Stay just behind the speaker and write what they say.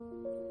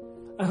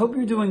I hope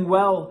you're doing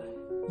well.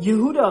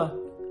 Yehuda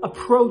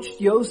approached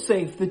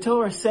Yosef. The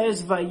Torah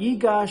says,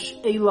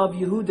 Vayigash Elav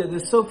Yehuda. The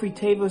Sofri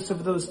Tevos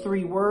of those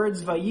three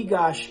words,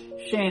 Vayigash,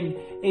 Shen,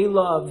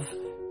 Elav,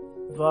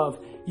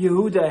 Vav.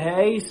 Yehuda,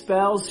 hey,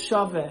 spells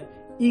Shaveh,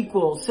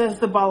 equal. Says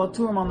the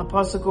Balaturim on the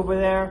pasuk over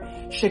there,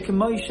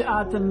 Shekemoy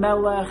She'ata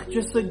Melech,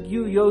 just like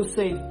you,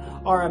 Yosef,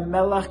 are a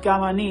Melech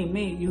Gamani.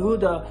 Me,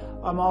 Yehuda,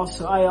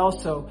 I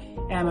also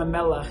am a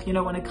Melech. You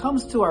know, when it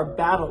comes to our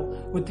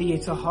battle with the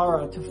Yetzer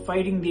Hara, to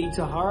fighting the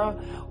Yetzer Hara,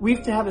 we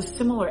have to have a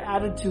similar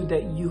attitude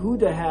that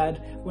Yehuda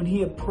had when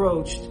he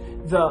approached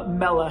the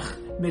Melech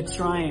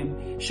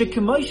Mitzrayim.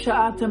 Shekemoy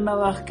She'ata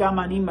Melech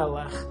Gamani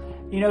Melech.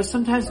 You know,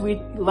 sometimes we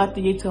let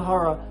the Yetzer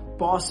Hara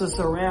boss us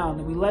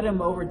around. We let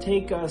him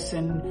overtake us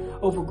and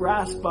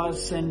overgrasp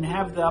us and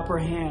have the upper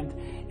hand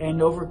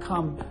and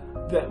overcome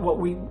what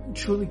we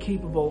truly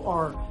capable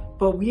are.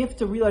 But we have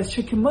to realize,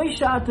 just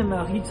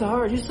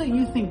like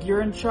you think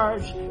you're in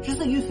charge, just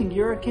like you think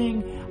you're a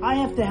king, I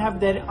have to have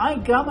that. I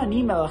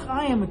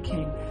am a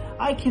king.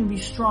 I can be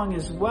strong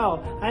as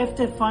well. I have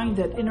to find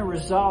that inner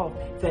resolve,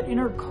 that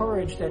inner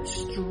courage, that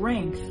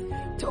strength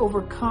to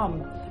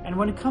overcome. And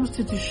when it comes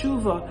to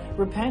teshuvah,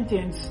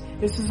 repentance,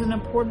 this is an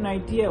important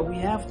idea. We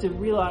have to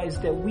realize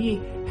that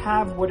we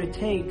have what it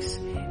takes,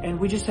 and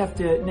we just have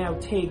to now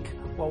take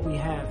what we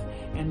have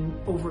and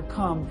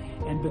overcome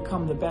and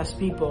become the best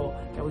people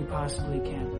that we possibly can.